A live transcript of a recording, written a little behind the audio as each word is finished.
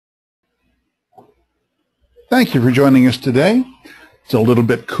Thank you for joining us today. It's a little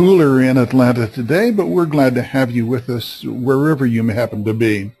bit cooler in Atlanta today, but we're glad to have you with us wherever you may happen to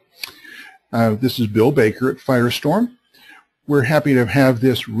be. This is Bill Baker at Firestorm. We're happy to have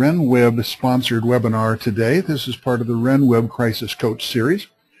this RenWeb sponsored webinar today. This is part of the RenWeb Crisis Coach series,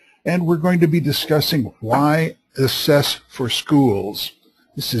 and we're going to be discussing why assess for schools.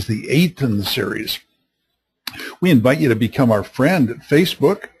 This is the 8th in the series. We invite you to become our friend at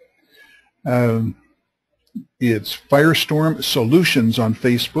Facebook. It's Firestorm Solutions on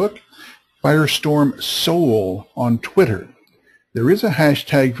Facebook, Firestorm Soul on Twitter. There is a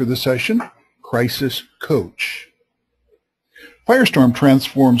hashtag for the session, Crisis Coach. Firestorm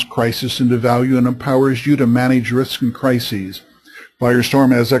transforms crisis into value and empowers you to manage risks and crises.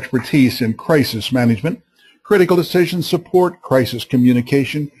 Firestorm has expertise in crisis management, critical decision support, crisis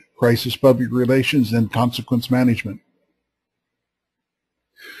communication, crisis public relations, and consequence management.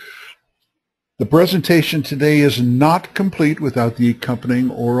 The presentation today is not complete without the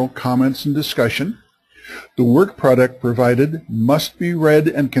accompanying oral comments and discussion. The work product provided must be read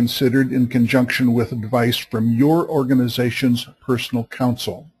and considered in conjunction with advice from your organization's personal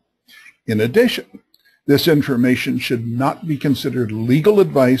counsel. In addition, this information should not be considered legal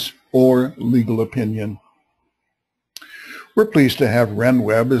advice or legal opinion. We're pleased to have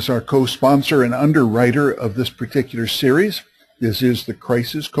RenWeb as our co-sponsor and underwriter of this particular series. This is the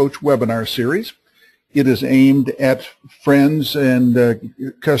Crisis Coach webinar series. It is aimed at friends and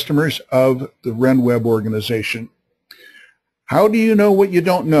customers of the RenWeb organization. How do you know what you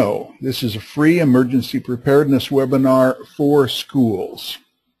don't know? This is a free emergency preparedness webinar for schools.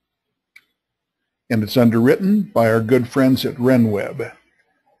 And it's underwritten by our good friends at RenWeb.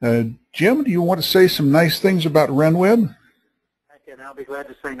 Jim, do you want to say some nice things about RenWeb? And I'll be glad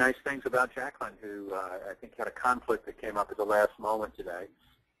to say nice things about Jacqueline, who I think had a conflict that came up at the last moment today.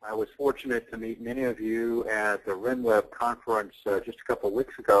 I was fortunate to meet many of you at the RenWeb conference just a couple of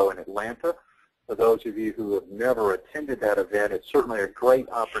weeks ago in Atlanta. For those of you who have never attended that event, it's certainly a great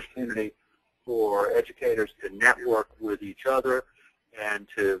opportunity for educators to network with each other and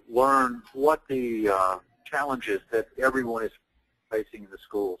to learn what the challenges that everyone is facing in the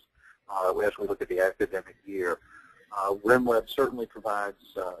schools as we look at the academic year. RenWeb certainly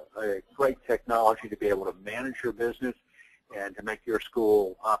provides a great technology to be able to manage your business and to make your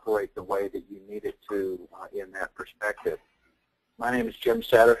school operate the way that you need it to in that perspective. My name is Jim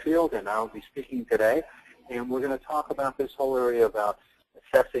Satterfield, and I'll be speaking today, and we're going to talk about this whole area about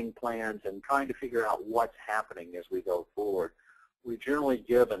assessing plans and trying to figure out what's happening as we go forward. We generally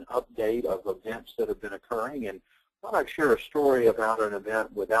give an update of events that have been occurring, and I thought I'd share a story about an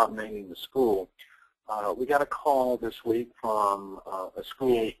event without naming the school. We got a call this week from a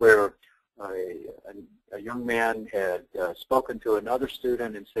school where a young man had spoken to another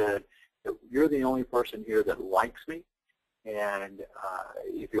student and said, "You're the only person here that likes me, and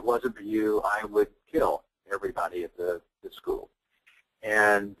if it wasn't for you, I would kill everybody at the school."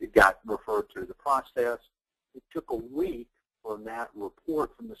 And it got referred through the process. It took a week from that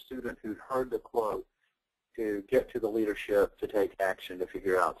report from the student who'd heard the quote to get to the leadership to take action to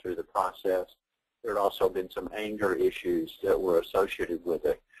figure out through the process. There had also been some anger issues that were associated with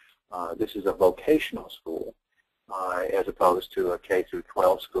it. This is a vocational school as opposed to a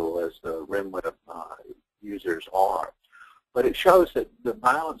K-12 school as the RenWeb users are. But it shows that the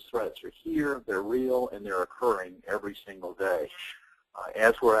violence threats are here, they're real, and they're occurring every single day.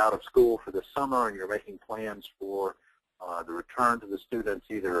 As we're out of school for the summer and you're making plans for the return to the students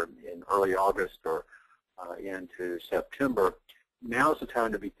either in early August or into September, now's the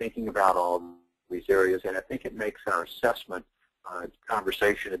time to be thinking about all these areas, and I think it makes our assessment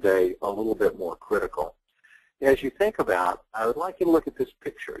conversation today a little bit more critical. As you think about, I would like you to look at this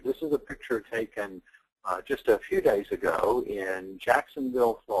picture. This is a picture taken just a few days ago in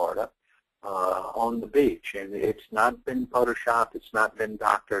Jacksonville, Florida, on the beach, and it's not been photoshopped, it's not been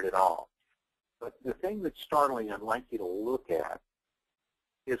doctored at all. But the thing that's startling I'd like you to look at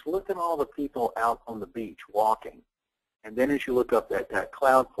is look at all the people out on the beach walking, and then as you look up at that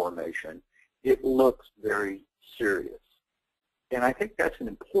cloud formation, it looks very serious. And I think that's an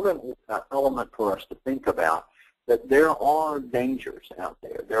important element for us to think about, that there are dangers out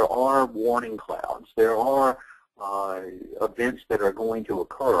there. There are warning clouds. There are events that are going to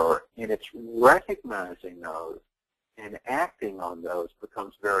occur, and it's recognizing those and acting on those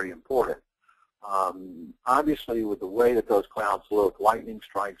becomes very important. Obviously, with the way that those clouds look, lightning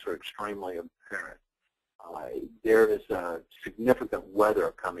strikes are extremely apparent. There is significant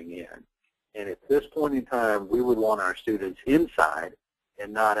weather coming in. And at this point in time, we would want our students inside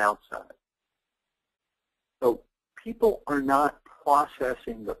and not outside. So people are not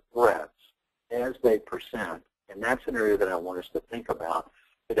processing the threats as they present, and that's an area that I want us to think about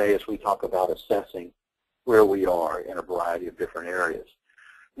today as we talk about assessing where we are in a variety of different areas.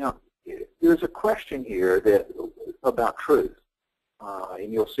 Now, there's a question here about truth,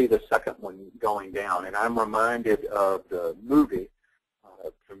 and you'll see the second one going down, and I'm reminded of the movie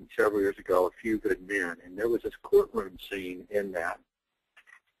from several years ago, A Few Good Men, and there was this courtroom scene in that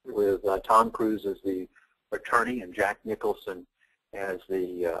with Tom Cruise as the attorney and Jack Nicholson as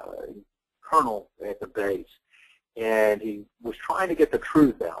the colonel at the base. And he was trying to get the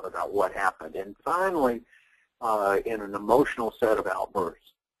truth out about what happened. And finally, in an emotional set of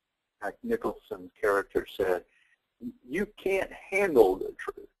outbursts, Jack Nicholson's character said, "You can't handle the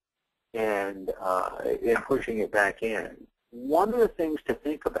truth," and in pushing it back in. One of the things to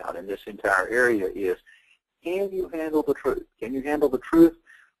think about in this entire area is, can you handle the truth? Can you handle the truth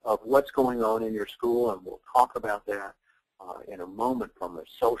of what's going on in your school? And we'll talk about that in a moment from a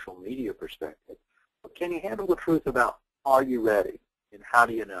social media perspective. But can you handle the truth about, are you ready? And how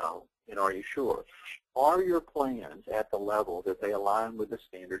do you know? And are you sure? Are your plans at the level that they align with the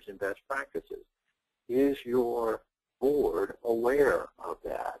standards and best practices? Is your board aware of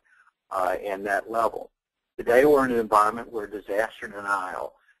that and that level? Today we're in an environment where disaster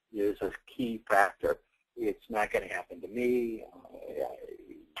denial is a key factor. It's not going to happen to me.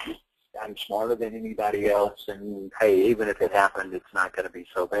 I'm smarter than anybody else, and hey, even if it happened, it's not going to be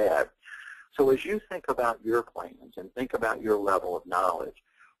so bad. So as you think about your plans and think about your level of knowledge,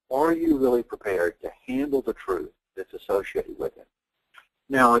 are you really prepared to handle the truth that's associated with it?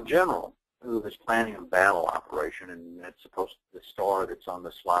 Now, a general who is planning a battle operation, and that's supposed to, the star that's on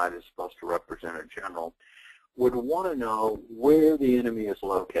the slide is supposed to represent a general, would want to know where the enemy is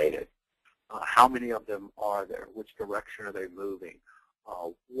located. How many of them are there? Which direction are they moving?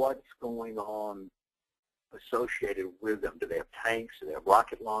 What's going on associated with them? Do they have tanks? Do they have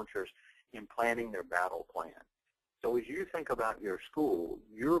rocket launchers? In planning their battle plan. So as you think about your school,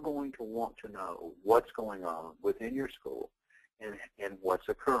 you're going to want to know what's going on within your school and what's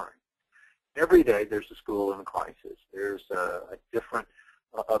occurring. Every day there's a school in a crisis. There's a different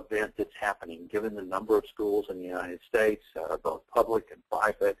event that's happening given the number of schools in the United States, both public and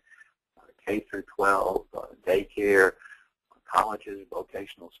private, K through 12, daycare, colleges,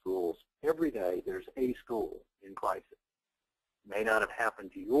 vocational schools. Every day there's a school in crisis. It may not have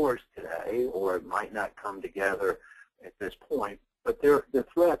happened to yours today, or it might not come together at this point, but the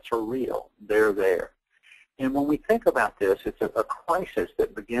threats are real. They're there. And when we think about this, it's a crisis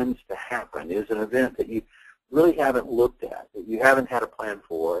that begins to happen, is an event that you really haven't looked at, that you haven't had a plan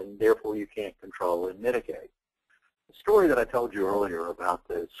for, and therefore you can't control and mitigate. The story that I told you earlier about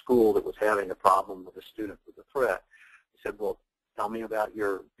the school that was having a problem with a student with a threat, I said, well, tell me about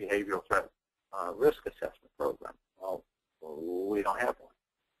your behavioral threat risk assessment program. Well, we don't have one.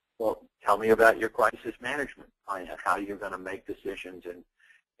 Well, tell me about your crisis management plan, how you're going to make decisions and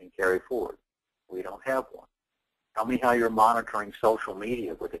carry forward. We don't have one. Tell me how you're monitoring social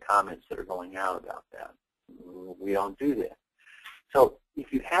media with the comments that are going out about that. We don't do that. So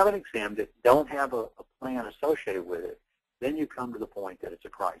if you haven't examined it, don't have a plan associated with it, then you come to the point that it's a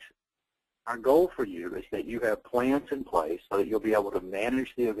crisis. Our goal for you is that you have plans in place so that you'll be able to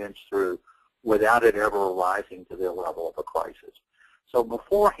manage the events through without it ever rising to the level of a crisis. So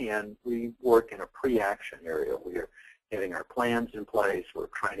beforehand, we work in a pre-action area. We are getting our plans in place. We're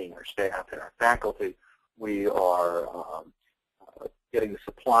training our staff and our faculty. We are getting the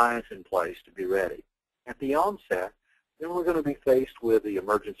supplies in place to be ready. At the onset, then we're going to be faced with the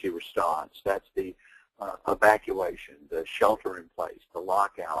emergency response. That's the evacuation, the shelter in place, the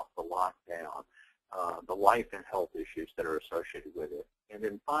lockout, the lockdown, the life and health issues that are associated with it. And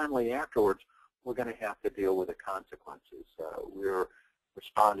then finally, afterwards, we're going to have to deal with the consequences. We're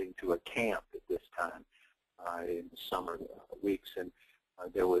responding to a camp at this time in the summer weeks, and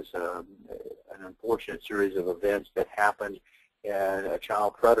there was an unfortunate series of events that happened, and a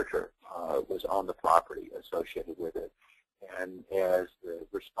child predator was on the property associated with it. And as the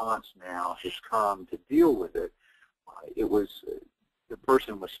response now has come to deal with it, the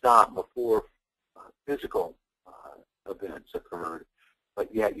person was stopped before physical events occurred,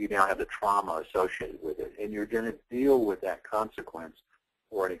 but yet you now have the trauma associated with it, and you're going to deal with that consequence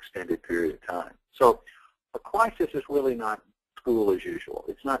for an extended period of time. So a crisis is really not school as usual.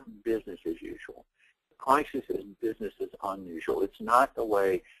 It's not business as usual. A crisis is business as unusual. It's not the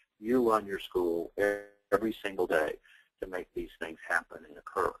way you run your school every single day to make these things happen and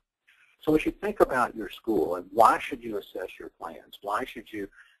occur. So as you think about your school, and why should you assess your plans? Why should you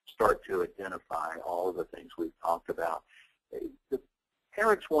start to identify all of the things we've talked about? The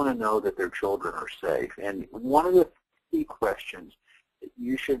parents want to know that their children are safe, and one of the key questions that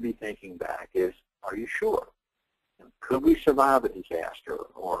you should be thinking back is, are you sure? Could we survive a disaster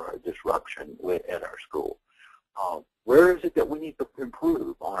or a disruption at our school? Where is it that we need to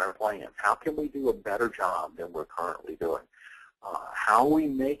improve on our plans? How can we do a better job than we're currently doing? How are we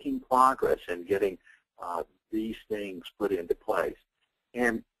making progress in getting these things put into place?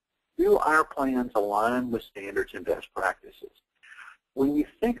 And do our plans align with standards and best practices? When you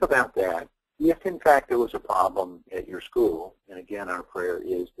think about that, if in fact there was a problem at your school, and again our prayer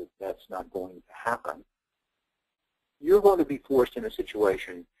is that that's not going to happen, you're going to be forced in a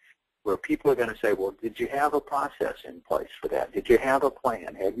situation where people are going to say, well, did you have a process in place for that? Did you have a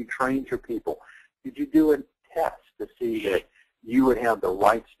plan? Have you trained your people? Did you do a test to see that you would have the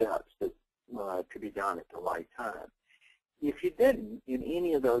right steps that to be done at the right time? If you didn't in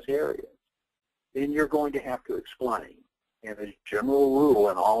any of those areas, then you're going to have to explain. And as a general rule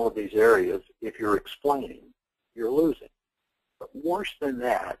in all of these areas, if you're explaining, you're losing. But worse than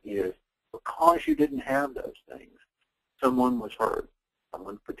that is because you didn't have those things, someone was hurt.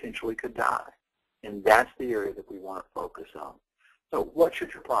 Someone potentially could die. And that's the area that we want to focus on. So what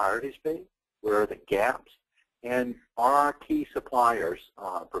should your priorities be? Where are the gaps? And are our key suppliers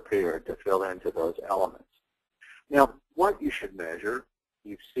prepared to fill into those elements? Now, what you should measure,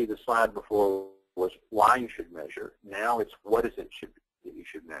 you see the slide before was why you should measure. Now it's what is it that you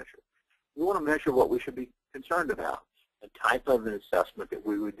should measure. We want to measure what we should be concerned about. The type of an assessment that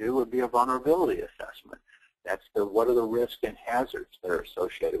we would do would be a vulnerability assessment. That's what are the risks and hazards that are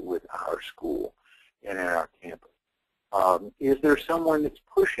associated with our school and at our campus. Is there someone that's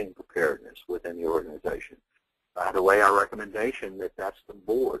pushing preparedness within the organization? By the way, our recommendation that that's the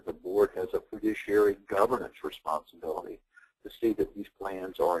board. The board has a fiduciary governance responsibility to see that these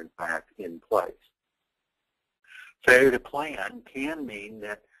plans are in fact in place. Failure to plan can mean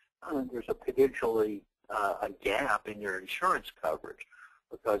that there's a potentially a gap in your insurance coverage,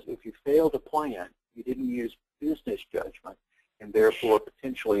 because if you fail to plan, you didn't use business judgment, and therefore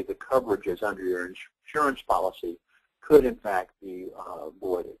potentially the coverages under your insurance policy could in fact be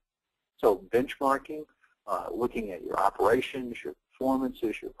voided. So benchmarking, looking at your operations, your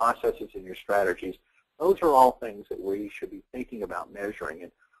performances, your processes, and your strategies, those are all things that we should be thinking about measuring.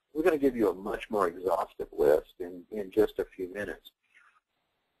 And we're going to give you a much more exhaustive list in just a few minutes.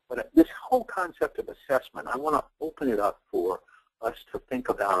 But this whole concept of assessment, I want to open it up for us to think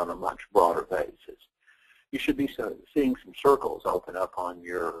about on a much broader basis. You should be seeing some circles open up on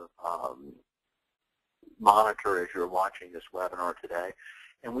your monitor as you're watching this webinar today,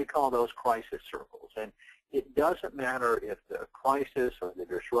 and we call those crisis circles. And it doesn't matter if the crisis or the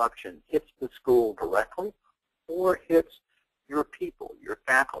disruption hits the school directly or hits your people, your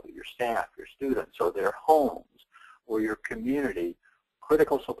faculty, your staff, your students, or their homes, or your community,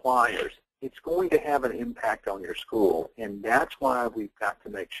 critical suppliers. It's going to have an impact on your school, and that's why we've got to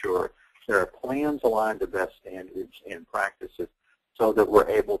make sure there are plans aligned to best standards and practices so that we're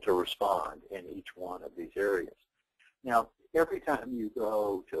able to respond in each one of these areas. Now, every time you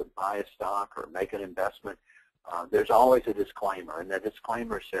go to buy a stock or make an investment, there's always a disclaimer, and that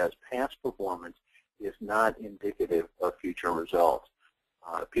disclaimer says past performance is not indicative of future results.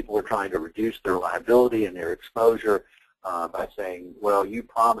 People are trying to reduce their liability and their exposure by saying, well, you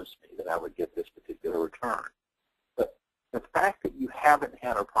promised me that I would get this particular return. But the fact that you haven't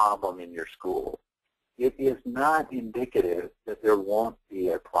had a problem in your school, it is not indicative that there won't be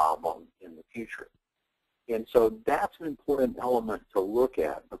a problem in the future. And so that's an important element to look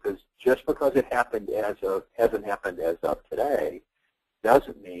at, because just because it happened hasn't happened as of today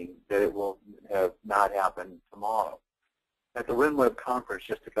doesn't mean that it will have not happened tomorrow. At the RenWeb conference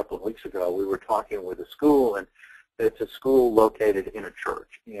just a couple of weeks ago, we were talking with a school, and it's a school located in a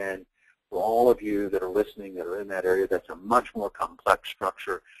church. And for all of you that are listening that are in that area, that's a much more complex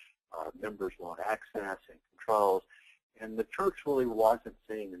structure. Members want access and controls. And the church really wasn't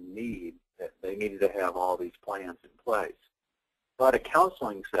seeing a need that they needed to have all these plans in place. But a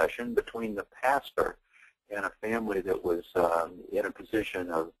counseling session between the pastor and a family that was in a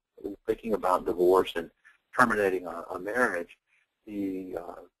position of thinking about divorce and terminating a marriage, the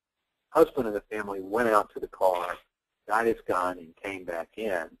husband of the family went out to the car, got his gun, and came back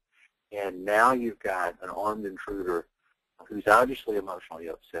in. And now you've got an armed intruder who's obviously emotionally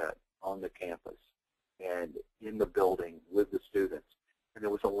upset on the campus and in the building with the students. And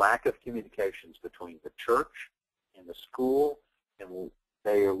there was a lack of communications between the church and the school, and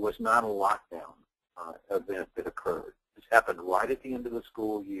there was not a lockdown event that occurred. This happened right at the end of the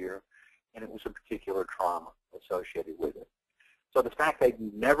school year, and it was a particular trauma associated with it. So the fact that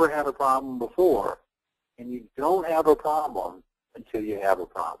you never had a problem before, and you don't have a problem until you have a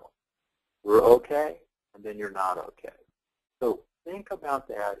problem. We're okay, and then you're not okay. So think about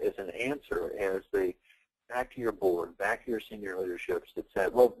that as an answer as the back to your board, back to your senior leaderships that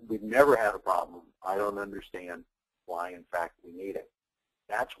said, well, we've never had a problem. I don't understand why, in fact, we need it.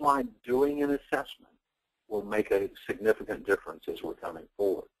 That's why doing an assessment will make a significant difference as we're coming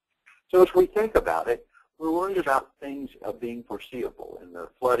forward. So as we think about it, we're worried about things being foreseeable. In the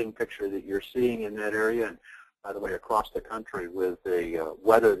flooding picture that you're seeing in that area, and by the way, across the country with the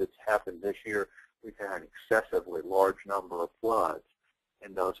weather that's happened this year, we've had an excessively large number of floods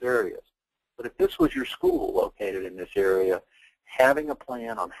in those areas. But if this was your school located in this area, having a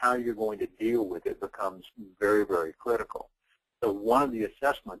plan on how you're going to deal with it becomes very, very critical. So one of the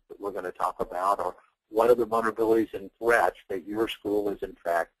assessments that we're going to talk about are what are the vulnerabilities and threats that your school is in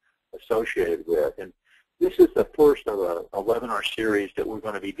fact associated with. And this is the first of a webinar series that we're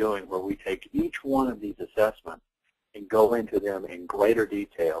going to be doing where we take each one of these assessments and go into them in greater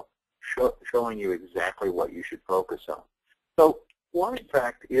detail, showing you exactly what you should focus on. So what in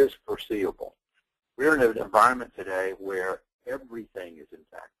fact is foreseeable? We're in an environment today where everything is in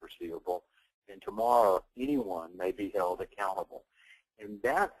fact foreseeable, and tomorrow anyone may be held accountable. And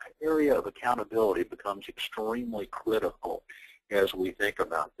that area of accountability becomes extremely critical as we think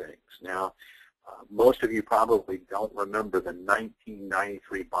about things. Now, most of you probably don't remember the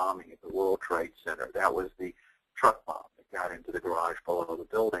 1993 bombing at the World Trade Center. That was the truck bomb that got into the garage below the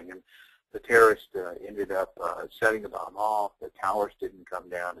building. And the terrorists ended up setting the bomb off. The towers didn't come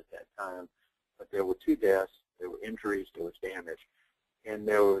down at that time. But there were 2 deaths, there were injuries, there was damage. And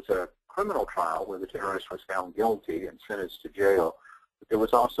there was a criminal trial where the terrorist was found guilty and sentenced to jail. But there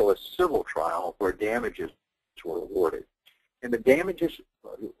was also a civil trial where damages were awarded. And the damages,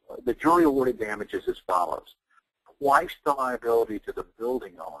 the jury awarded damages as follows: twice the liability to the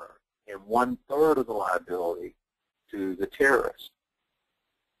building owner and 1/3 of the liability to the terrorist.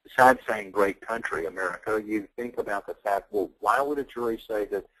 Besides saying great country, America, you think about the fact, well, why would a jury say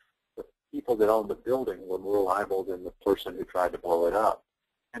that the people that owned the building were more liable than the person who tried to blow it up?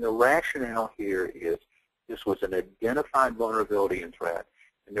 And the rationale here is this was an identified vulnerability and threat,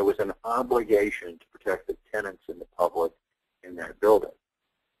 and there was an obligation to protect the tenants and the public in that building.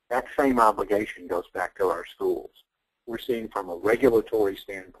 That same obligation goes back to our schools. We're seeing from a regulatory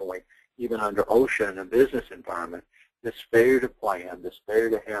standpoint, even under OSHA in a business environment, this failure to plan, this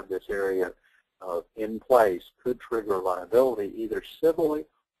failure to have this area in place could trigger liability either civilly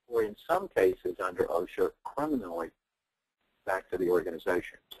or in some cases under OSHA criminally back to the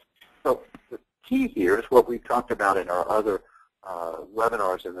organization. So the key here is what we've talked about in our other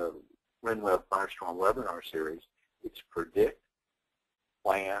webinars in the RenWeb Firestorm webinar series. It's predict,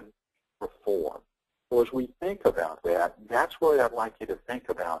 plan, perform. So as we think about that, that's what I'd like you to think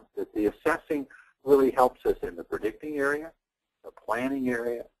about, that the assessing really helps us in the predicting area, the planning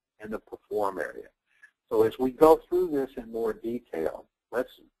area, and the perform area. So as we go through this in more detail,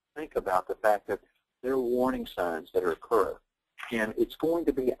 let's think about the fact that there are warning signs that occur. And it's going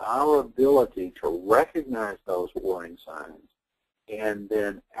to be our ability to recognize those warning signs and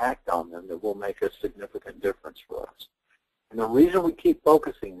then act on them that will make a significant difference for us. And the reason we keep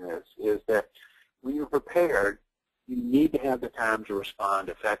focusing this is that when you're prepared, you need to have the time to respond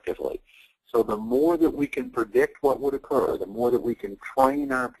effectively. So the more that we can predict what would occur, the more that we can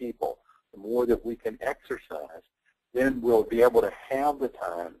train our people, the more that we can exercise, then we'll be able to have the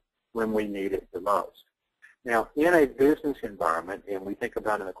time when we need it the most. Now, in a business environment, and we think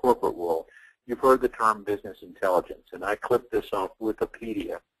about in the corporate world, you've heard the term business intelligence, and I clipped this off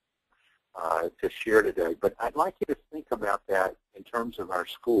Wikipedia to share today. But I'd like you to think about that in terms of our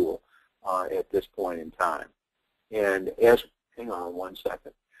school at this point in time. And hang on one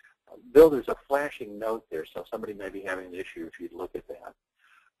second. Bill, there's a flashing note there, so somebody may be having an issue if you'd look at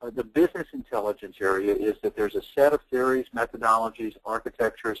that. The business intelligence area is that there's a set of theories, methodologies,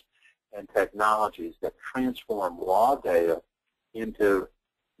 architectures, and technologies that transform raw data into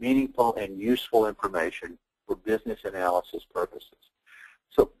meaningful and useful information for business analysis purposes.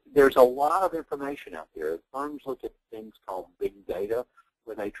 So there's a lot of information out there. Firms look at things called big data,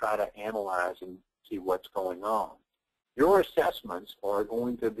 where they try to analyze and see what's going on. Your assessments are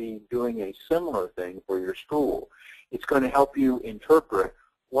going to be doing a similar thing for your school. It's going to help you interpret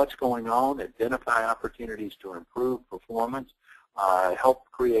what's going on, identify opportunities to improve performance, help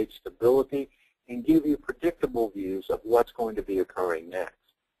create stability, and give you predictable views of what's going to be occurring next.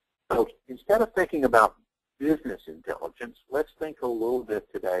 So instead of thinking about business intelligence, let's think a little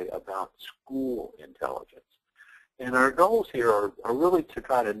bit today about school intelligence. And our goals here are really to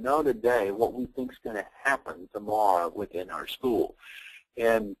try to know today what we think is going to happen tomorrow within our school.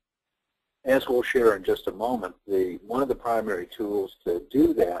 And as we'll share in just a moment, one of the primary tools to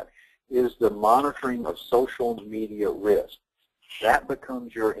do that is the monitoring of social media risk. That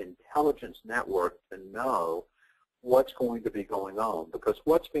becomes your intelligence network to know what's going to be going on, because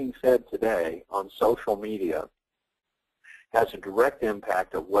what's being said today on social media has a direct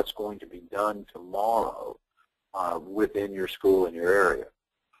impact of what's going to be done tomorrow within your school and your area.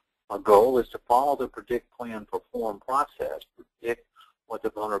 Our goal is to follow the predict, plan, perform process, predict what the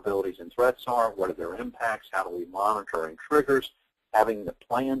vulnerabilities and threats are, what are their impacts, how do we monitor and triggers, having the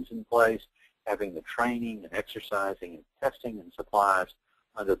plans in place, having the training and exercising and testing and supplies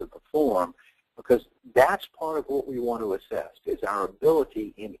under the perform, because that's part of what we want to assess, is our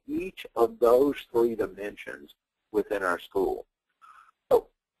ability in each of those three dimensions within our school. So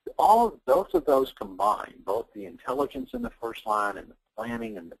all of those combined, both the intelligence in the first line and the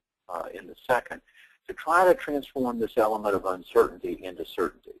planning in the second, to try to transform this element of uncertainty into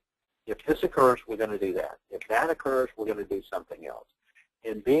certainty. If this occurs, we're going to do that. If that occurs, we're going to do something else.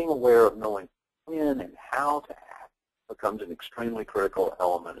 And being aware of knowing when and how to act becomes an extremely critical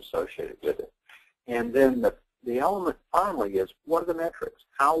element associated with it. And then the element finally is, what are the metrics?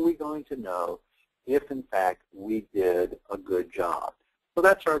 How are we going to know if, in fact, we did a good job? So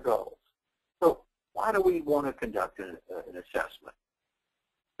that's our goal. So why do we want to conduct an assessment?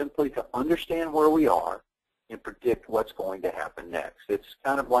 Simply to understand where we are and predict what's going to happen next. It's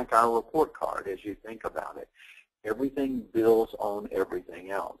kind of like our report card as you think about it. Everything builds on everything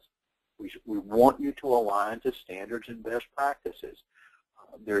else. We want you to align to standards and best practices.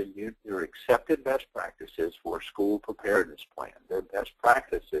 They're accepted best practices for a school preparedness plan. They're best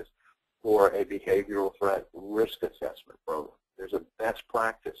practices for a behavioral threat risk assessment program. There's a best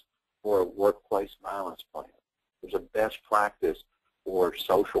practice for a workplace violence plan. There's a best practice for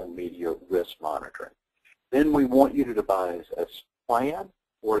social media risk monitoring. Then we want you to devise a plan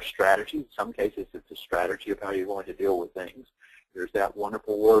or a strategy. In some cases, it's a strategy of how you're going to deal with things. There's that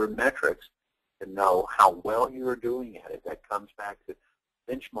wonderful word, metrics, to know how well you are doing at it. That comes back to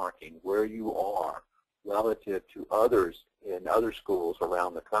benchmarking where you are relative to others in other schools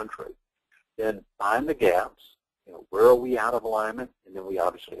around the country. Then find the gaps. Where are we out of alignment? And then we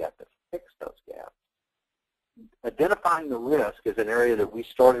obviously have to fix those gaps. Identifying the risk is an area that we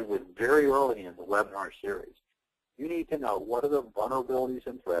started with very early in the webinar series. You need to know what are the vulnerabilities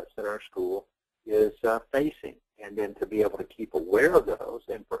and threats that our school is facing, and then to be able to keep aware of those,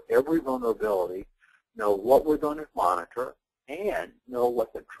 and for every vulnerability, know what we're going to monitor, and know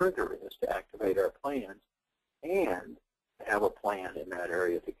what the trigger is to activate our plans, and have a plan in that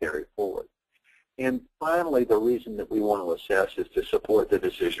area to carry forward. And finally, the reason that we want to assess is to support the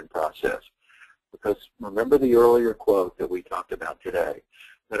decision process. Because remember the earlier quote that we talked about today,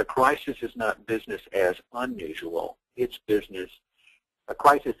 that a crisis is not business as unusual, it's business. A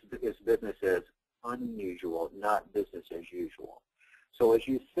crisis is business as unusual, not business as usual. So as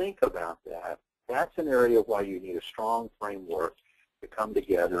you think about that, that's an area why you need a strong framework to come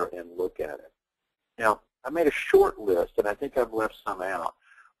together and look at it. Now, I made a short list, and I think I've left some out.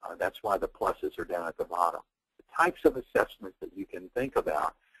 That's why the pluses are down at the bottom. The types of assessments that you can think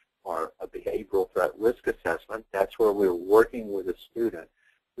about are a behavioral threat risk assessment. That's where we're working with a student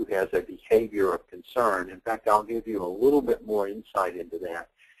who has a behavior of concern. In fact, I'll give you a little bit more insight into that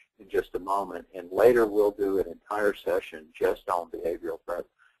in just a moment. And later we'll do an entire session just on behavioral threat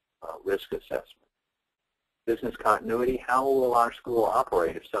risk assessment. Business continuity, how will our school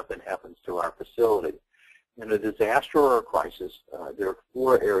operate if something happens to our facility? In a disaster or a crisis, there are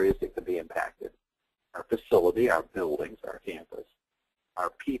 4 areas that could be impacted. Our facility, our buildings, our campus, our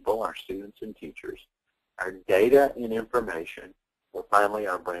people, our students and teachers, our data and information, or finally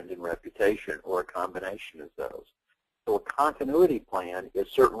our brand and reputation, or a combination of those. So a continuity plan is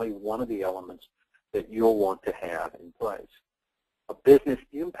certainly one of the elements that you'll want to have in place. A business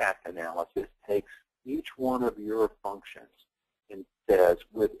impact analysis takes each one of your functions and says,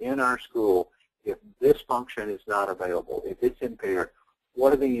 within our school, if this function is not available, if it's impaired,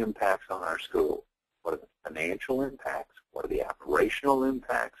 what are the impacts on our school? What are the financial impacts? What are the operational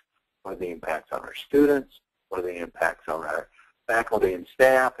impacts? What are the impacts on our students? What are the impacts on our faculty and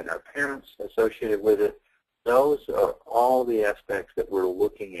staff and our parents associated with it? Those are all the aspects that we're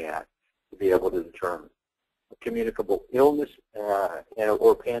looking at to be able to determine. A communicable illness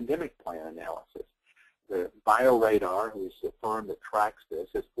or pandemic plan analysis. The BioRadar, who's the firm that tracks this,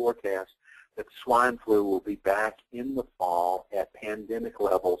 has forecast that swine flu will be back in the fall at pandemic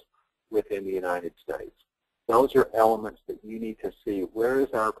levels within the United States. Those are elements that you need to see. Where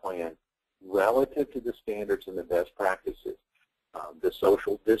is our plan relative to the standards and the best practices? The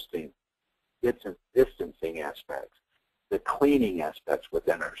social distancing aspects, the cleaning aspects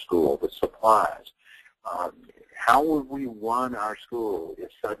within our school, the supplies. How would we run our school if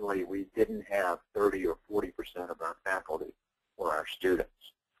suddenly we didn't have 30 or 40% of our faculty for our students.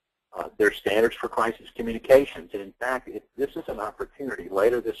 There's standards for crisis communications, and in fact, this is an opportunity.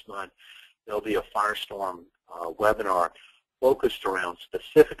 Later this month, there'll be a Firestorm webinar focused around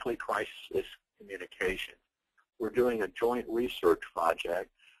specifically crisis communication. We're doing a joint research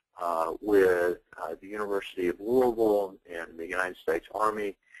project with the University of Louisville and the United States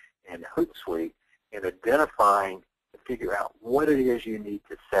Army and Hootsuite in identifying to figure out what it is you need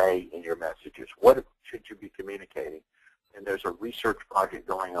to say in your messages. What should you be communicating? And there's a research project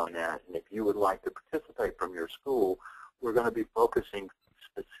going on that. And if you would like to participate from your school, we're going to be focusing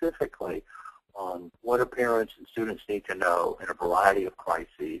specifically on what parents and students need to know in a variety of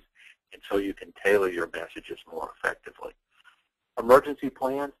crises, and so you can tailor your messages more effectively. Emergency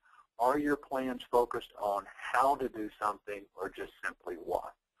plans. Are your plans focused on how to do something or just simply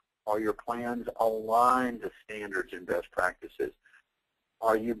what? Are your plans aligned to standards and best practices?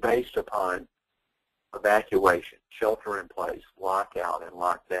 Are you based upon evacuation, shelter in place, lockout, and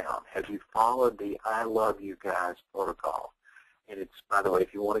lockdown? Have you followed the I Love You Guys protocol? And it's, by the way,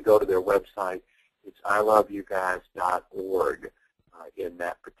 if you want to go to their website, it's iloveyouguys.org in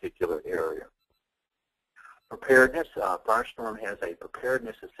that particular area. Preparedness. Firestorm has a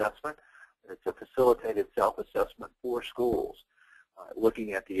preparedness assessment. It's a facilitated self-assessment for schools,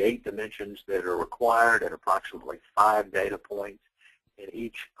 looking at the 8 dimensions that are required and approximately 5 data points in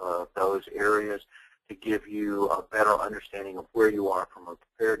each of those areas to give you a better understanding of where you are from a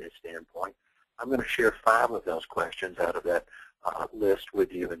preparedness standpoint. I'm going to share 5 of those questions out of that list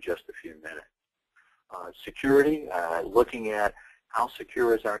with you in just a few minutes. Security, looking at how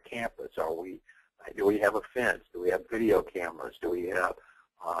secure is our campus. Do we have a fence? Do we have video cameras? Do we have,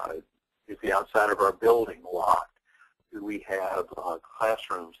 is the outside of our building locked? Do we have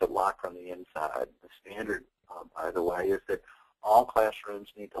classrooms that lock from the inside? The standard, by the way, is that all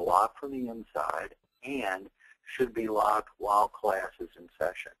classrooms need to lock from the inside and should be locked while class is in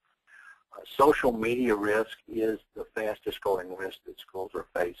session. Social media risk is the fastest growing risk that schools are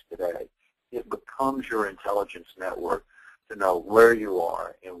faced today. It becomes your intelligence network to know where you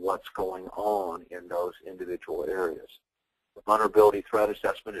are and what's going on in those individual areas. The vulnerability threat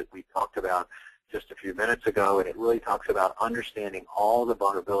assessment that we talked about just a few minutes ago, and it really talks about understanding all the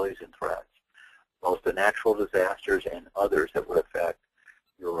vulnerabilities and threats, both the natural disasters and others that would affect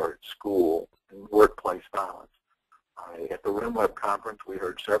your school and workplace violence. At the RenWeb conference, we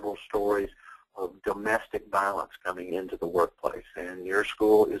heard several stories of domestic violence coming into the workplace, and your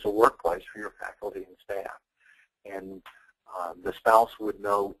school is a workplace for your faculty and staff. And the spouse would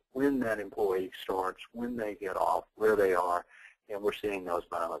know when that employee starts, when they get off, where they are, and we're seeing those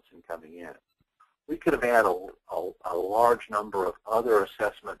violence coming in. We could have had a large number of other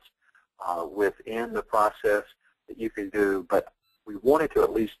assessments within the process that you can do, but we wanted to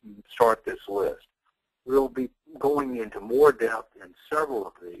at least start this list. We'll be going into more depth in several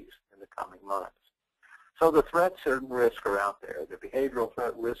of these in the coming months. So the threats and risks are out there. The behavioral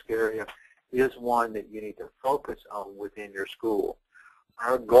threat risk area is one that you need to focus on within your school.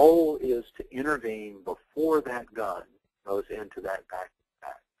 Our goal is to intervene before that gun goes into that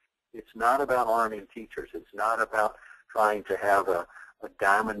backpack. It's not about arming teachers. It's not about trying to have a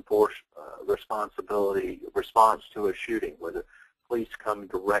diamond force response to a shooting where the police come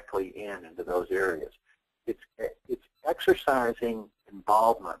directly into those areas. It's exercising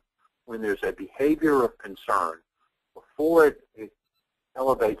involvement when there's a behavior of concern before it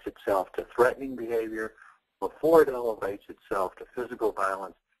elevates itself to threatening behavior, before it elevates itself to physical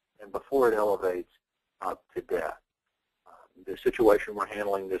violence, and before it elevates up to death. The situation we're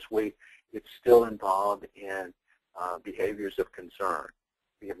handling this week, it's still involved in behaviors of concern.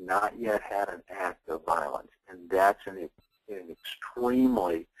 We have not yet had an act of violence, and that's an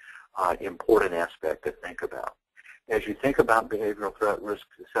extremely important aspect to think about. As you think about behavioral threat risk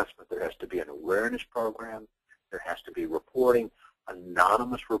assessment, there has to be an awareness program. There has to be reporting.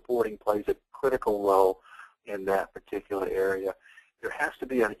 Anonymous reporting plays a critical role in that particular area. There has to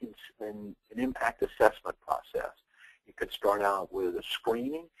be an impact assessment process. You could start out with a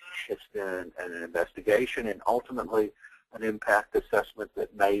screening, it's then an investigation, and ultimately an impact assessment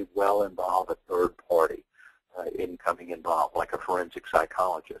that may well involve a third party involved, like a forensic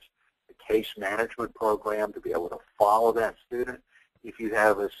psychologist. The case management program to be able to follow that student. If you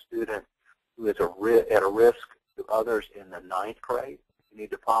have a student who is at a risk to others in the 9th grade, you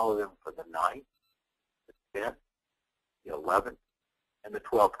need to follow them for the 9th, the 10th, the 11th, and the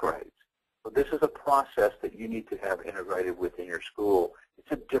 12th grades. So this is a process that you need to have integrated within your school.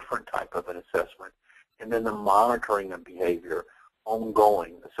 It's a different type of an assessment. And then the monitoring of behavior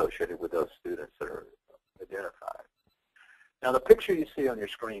ongoing associated with those students that are identified. Now, the picture you see on your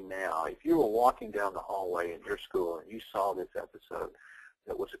screen now, if you were walking down the hallway in your school and you saw this episode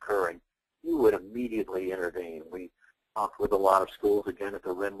that was occurring, you would immediately intervene. We talked with a lot of schools again at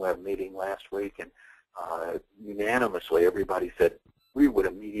the RenWeb meeting last week, and unanimously everybody said we would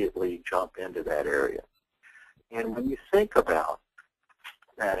immediately jump into that area. And when you think about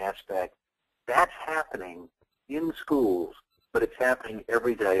that aspect, that's happening in schools, but it's happening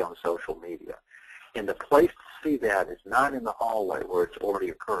every day on social media. And the place to see that is not in the hallway where it's already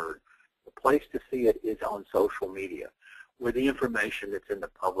occurred. The place to see it is on social media, where the information that's in the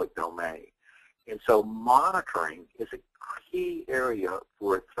public domain. And so monitoring is a key area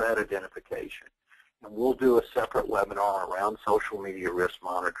for threat identification. And we'll do a separate webinar around social media risk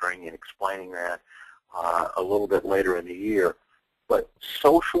monitoring and explaining that a little bit later in the year. But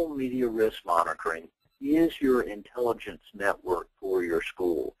social media risk monitoring is your intelligence network for your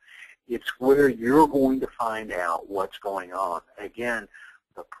school. It's where you're going to find out what's going on. Again,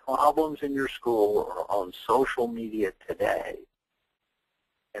 the problems in your school are on social media today,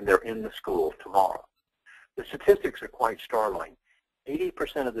 and they're in the school tomorrow. The statistics are quite startling.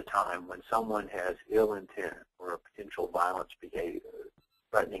 80% of the time when someone has ill intent or a potential violence behavior,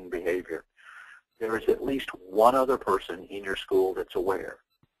 threatening behavior, there is at least one other person in your school that's aware.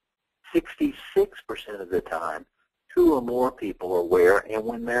 66% of the time, 2 or more people are aware, and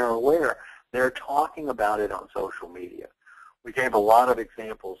when they're aware, they're talking about it on social media. We gave a lot of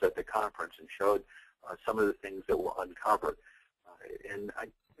examples at the conference and showed some of the things that were uncovered. And I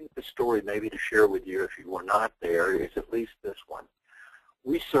think the story maybe to share with you if you were not there is at least this one.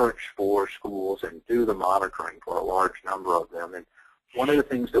 We search for schools and do the monitoring for a large number of them, and one of the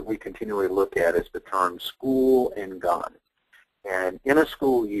things that we continually look at is the term school and gun. And in a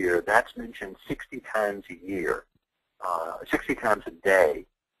school year, that's mentioned 60 times a year, 60 times a day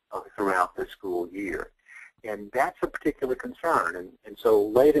throughout the school year. And that's a particular concern. And so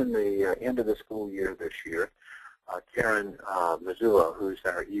late in the end of the school year this year, Karen Mazzulla, who's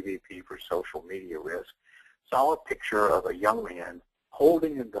our EVP for social media risk, saw a picture of a young man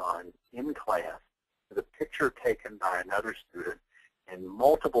holding a gun in class with a picture taken by another student and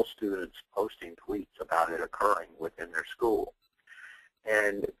multiple students posting tweets about it occurring within their school.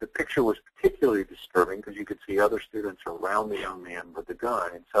 And the picture was particularly disturbing because you could see other students around the young man with the gun.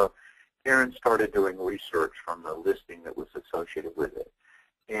 And so Karen started doing research from the listing that was associated with it.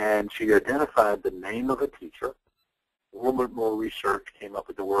 And she identified the name of a teacher. A little bit more research came up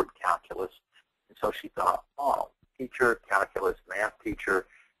with the word calculus. And so she thought, oh, teacher, calculus, math teacher,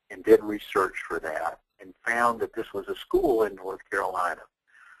 and did research for that and found that this was a school in North Carolina.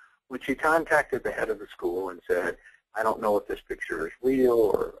 When she contacted the head of the school and said, I don't know if this picture is real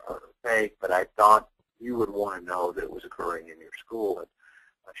or fake, but I thought you would want to know that it was occurring in your school. And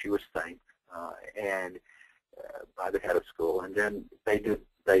she was thanked by the head of school. And then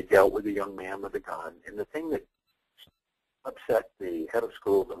they dealt with the young man with the gun. And the thing that upset the head of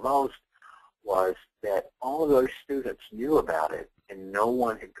school the most was that all of those students knew about it, and no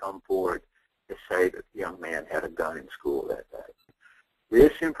one had come forward to say that the young man had a gun in school that day.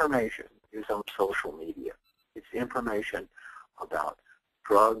 This information is on social media. It's information about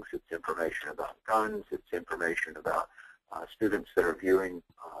drugs. It's information about guns. It's information about students that are viewing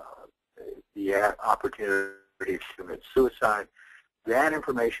the opportunity to commit suicide. That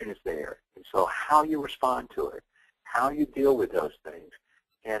information is there. And so how you respond to it, how you deal with those things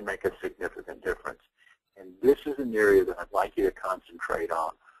can make a significant difference. And this is an area that I'd like you to concentrate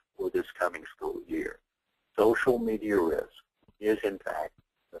on for this coming school year. Social media risk is, in fact,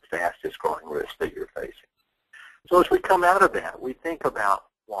 the fastest growing risk that you're facing. So as we come out of that, we think about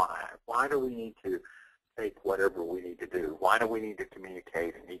why. Why do we need to take whatever we need to do? Why do we need to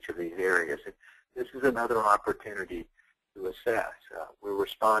communicate in each of these areas? And this is another opportunity to assess. We're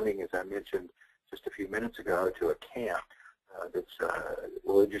responding, as I mentioned just a few minutes ago, to a camp that's a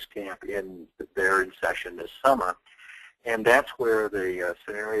religious camp they're in session this summer. And that's where the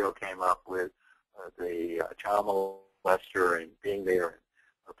scenario came up with the child molester and being there and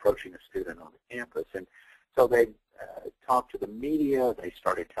approaching a student on the campus. And so they talked to the media. They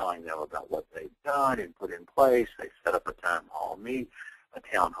started telling them about what they've done and put in place. They set up a town hall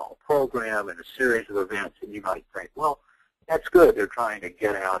program, and a series of events. And you might think, well, that's good. They're trying to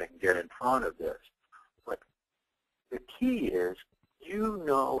get out and get in front of this. But the key is you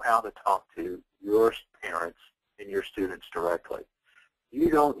know how to talk to your parents and your students directly. You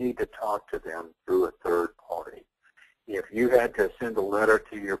don't need to talk to them through a third party. If you had to send a letter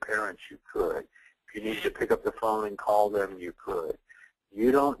to your parents, you could. If you needed to pick up the phone and call them, you could.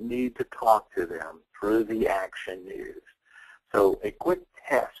 You don't need to talk to them through the Action News. So a quick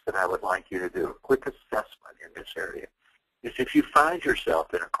test that I would like you to do, a quick assessment in this area, is if you find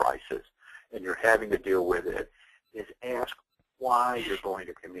yourself in a crisis and you're having to deal with it, is ask why you're going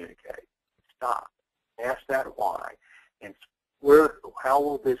to communicate. Stop. Ask that why. And how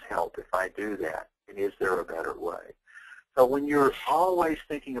will this help if I do that? And is there a better way? So when you're always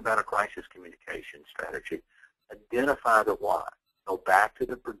thinking about a crisis communication strategy, identify the why. Go back to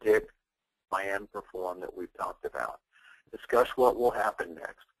the predict, plan, perform that we've talked about. Discuss what will happen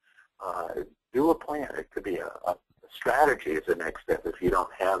next. Do a plan. It could be a strategy as the next step if you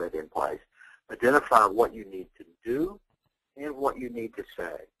don't have it in place. Identify what you need to do and what you need to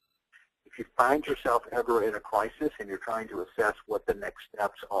say. If you find yourself ever in a crisis and you're trying to assess what the next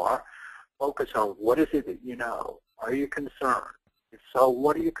steps are, focus on what is it that you know. Are you concerned? If so,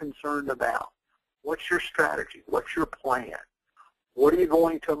 what are you concerned about? What's your strategy? What's your plan? What are you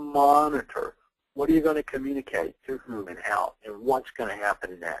going to monitor? What are you going to communicate to whom and how? And what's going to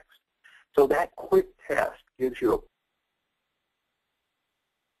happen next? So that quick test gives you a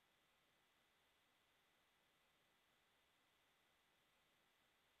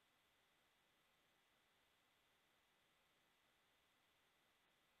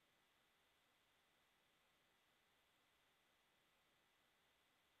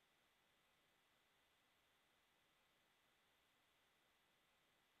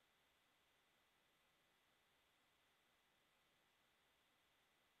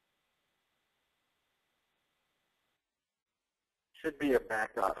should be a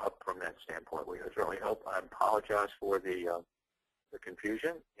backup from that standpoint. We certainly hope. I apologize for the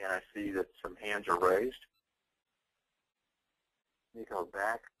confusion, and I see that some hands are raised. Let me go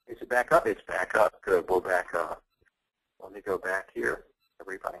back. Is it back up? It's back up. Good. We're back up. Let me go back here.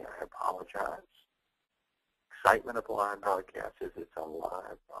 Everybody, I apologize. Excitement of live broadcast is it's a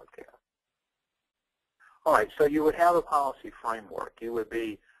live broadcast. All right, so you would have a policy framework. You would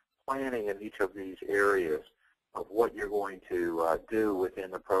be planning in each of these areas of what you're going to do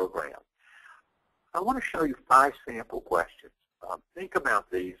within the program. I want to show you 5 sample questions. Think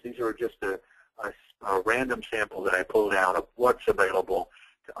about these. These are just a random sample that I pulled out of what's available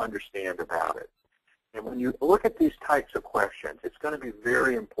to understand about it. And when you look at these types of questions, it's going to be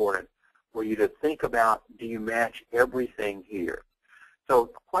very important for you to think about, do you match everything here?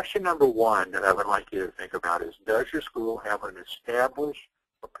 So question number 1 that I would like you to think about is, does your school have an established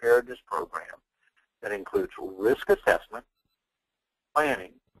preparedness program that includes risk assessment,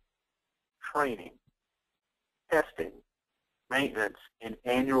 planning, training, testing, maintenance, and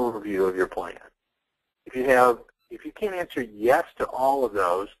annual review of your plan? If you can't answer yes to all of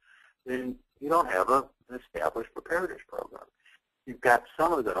those, then you don't have an established preparedness program. You've got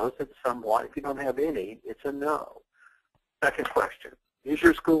some of those, it's somewhat. If you don't have any, it's a no. Second question, is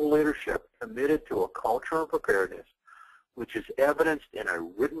your school leadership committed to a culture of preparedness which is evidenced in a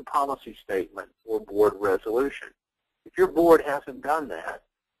written policy statement or board resolution? If your board hasn't done that,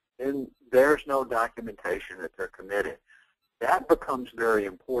 then there's no documentation that they're committed. That becomes very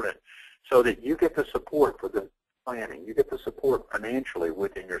important so that you get the support for the planning. You get the support financially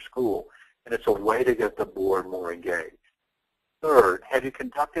within your school, and it's a way to get the board more engaged. Third, have you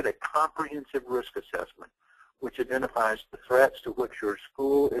conducted a comprehensive risk assessment which identifies the threats to which your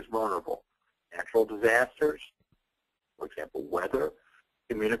school is vulnerable? Natural disasters, for example, weather,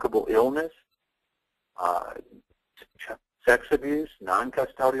 communicable illness, sex abuse,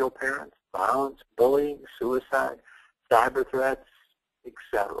 non-custodial parents, violence, bullying, suicide, cyber threats,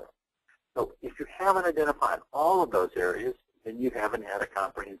 etc. So if you haven't identified all of those areas, then you haven't had a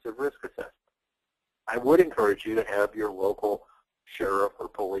comprehensive risk assessment. I would encourage you to have your local sheriff or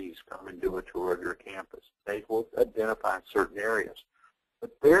police come and do a tour of your campus. They will identify certain areas.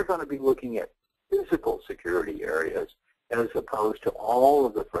 But they're going to be looking at physical security areas as opposed to all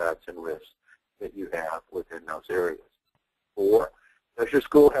of the threats and risks that you have within those areas. 4, does your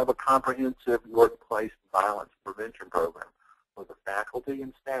school have a comprehensive workplace violence prevention program for the faculty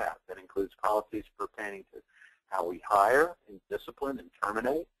and staff that includes policies pertaining to how we hire and discipline and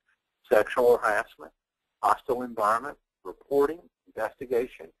terminate, sexual harassment, hostile environment, reporting,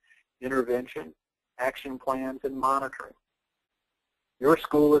 investigation, intervention, action plans, and monitoring? Your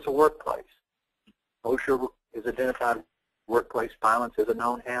school is a workplace. OSHA is identified workplace violence as a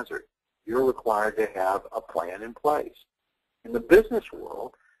known hazard. You're required to have a plan in place. In the business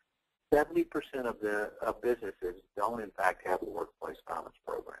world, 70% of businesses don't in fact have a workplace violence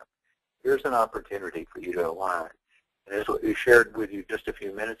program. Here's an opportunity for you to align. And as we shared with you just a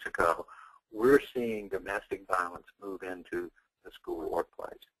few minutes ago, we're seeing domestic violence move into the school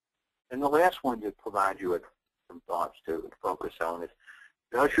workplace. And the last one to provide you with some thoughts to focus on is,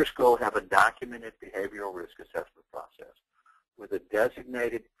 does your school have a documented behavioral risk assessment process with a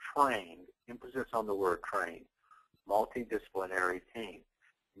designated trained, emphasis on the word trained, multidisciplinary team.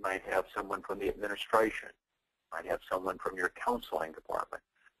 You might have someone from the administration. You might have someone from your counseling department,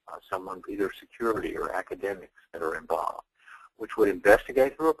 someone from either security or academics that are involved, which would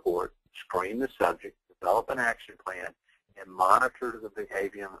investigate the report, screen the subject, develop an action plan, and monitor the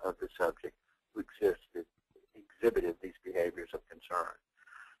behavior of the subject who exhibited these behaviors of concern.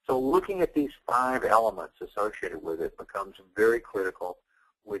 So looking at these 5 elements associated with it becomes very critical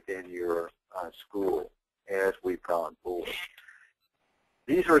within your school as we've gone forward.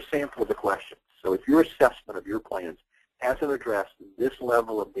 These are a sample of the questions. So if your assessment of your plans hasn't addressed this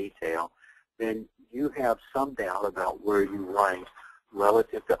level of detail, then you have some doubt about where you rank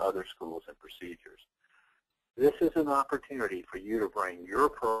relative to other schools and procedures. This is an opportunity for you to bring your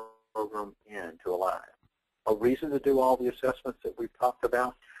program into alignment. A reason to do all the assessments that we've talked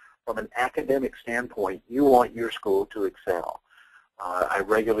about, from an academic standpoint, you want your school to excel. I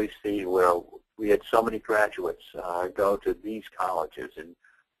regularly see where we had so many graduates go to these colleges and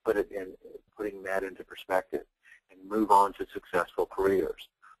putting that into perspective and move on to successful careers.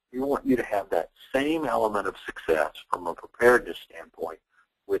 We want you to have that same element of success from a preparedness standpoint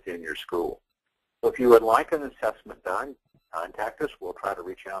within your school. So if you would like an assessment done, contact us. We'll try to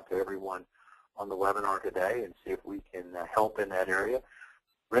reach out to everyone on the webinar today and see if we can help in that area.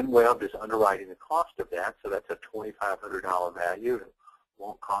 RenWeb is underwriting the cost of that, so that's a $2,500 value. It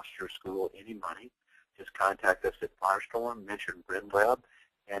won't cost your school any money. Just contact us at Firestorm, mention RenWeb,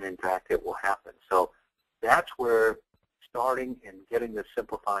 and in fact it will happen. So that's where starting and getting the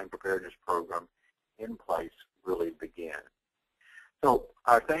Simplifying Preparedness program in place really begins. So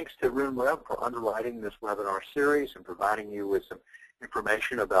our thanks to RenWeb for underwriting this webinar series and providing you with some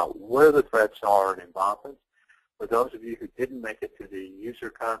information about where the threats are and involvement. For those of you who didn't make it to the user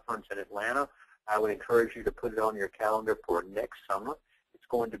conference in Atlanta, I would encourage you to put it on your calendar for next summer. It's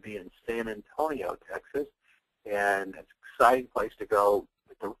going to be in San Antonio, Texas, and it's an exciting place to go.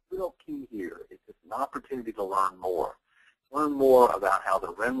 But the real key here is it's an opportunity to learn more. Learn more about how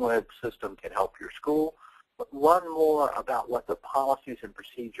the RenWeb system can help your school, but learn more about what the policies and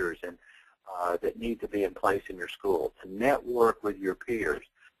procedures and that need to be in place in your school, to network with your peers,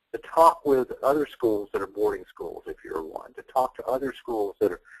 to talk with other schools that are boarding schools, if you're one, to talk to other schools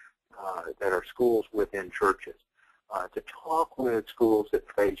that are schools within churches, to talk with schools that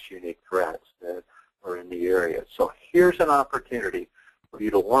face unique threats that are in the area. So here's an opportunity for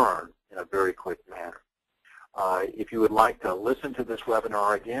you to learn in a very quick manner. If you would like to listen to this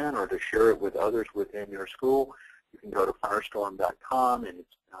webinar again or to share it with others within your school, you can go to firestorm.com, and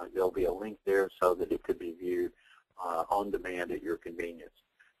there'll be a link there so that it could be viewed on demand at your convenience.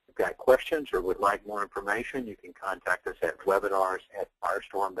 If you've got questions or would like more information, you can contact us at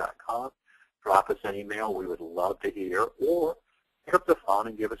webinars@firestorm.com. Drop us an email. We would love to hear. Or pick up the phone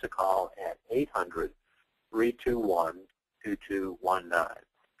and give us a call at 800-321-2219.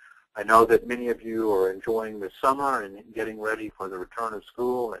 I know that many of you are enjoying the summer and getting ready for the return of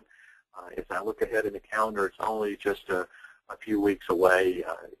school. And as I look ahead in the calendar, it's only just a few weeks away.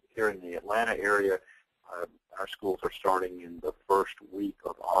 Here in the Atlanta area, our schools are starting in the first week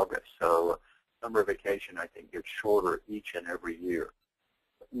of August. So summer vacation, I think, gets shorter each and every year.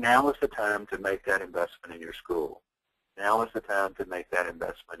 Now is the time to make that investment in your school. Now is the time to make that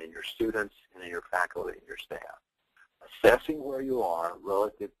investment in your students and in your faculty and your staff. Assessing where you are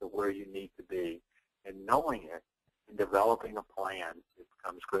relative to where you need to be and knowing it and developing a plan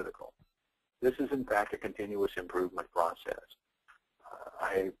becomes critical. This is, in fact, a continuous improvement process.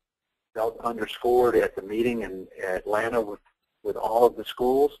 I felt underscored at the meeting in Atlanta with all of the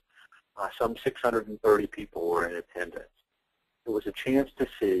schools. Some 630 people were in attendance. It was a chance to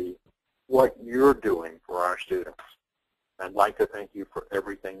see what you're doing for our students. I'd like to thank you for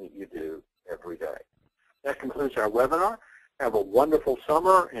everything that you do every day. That concludes our webinar. Have a wonderful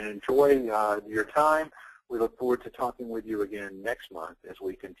summer and enjoy your time. We look forward to talking with you again next month as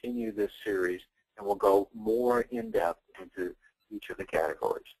we continue this series, and we'll go more in-depth into each of the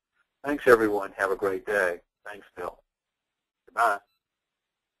categories. Thanks, everyone. Have a great day. Thanks, Bill. Goodbye.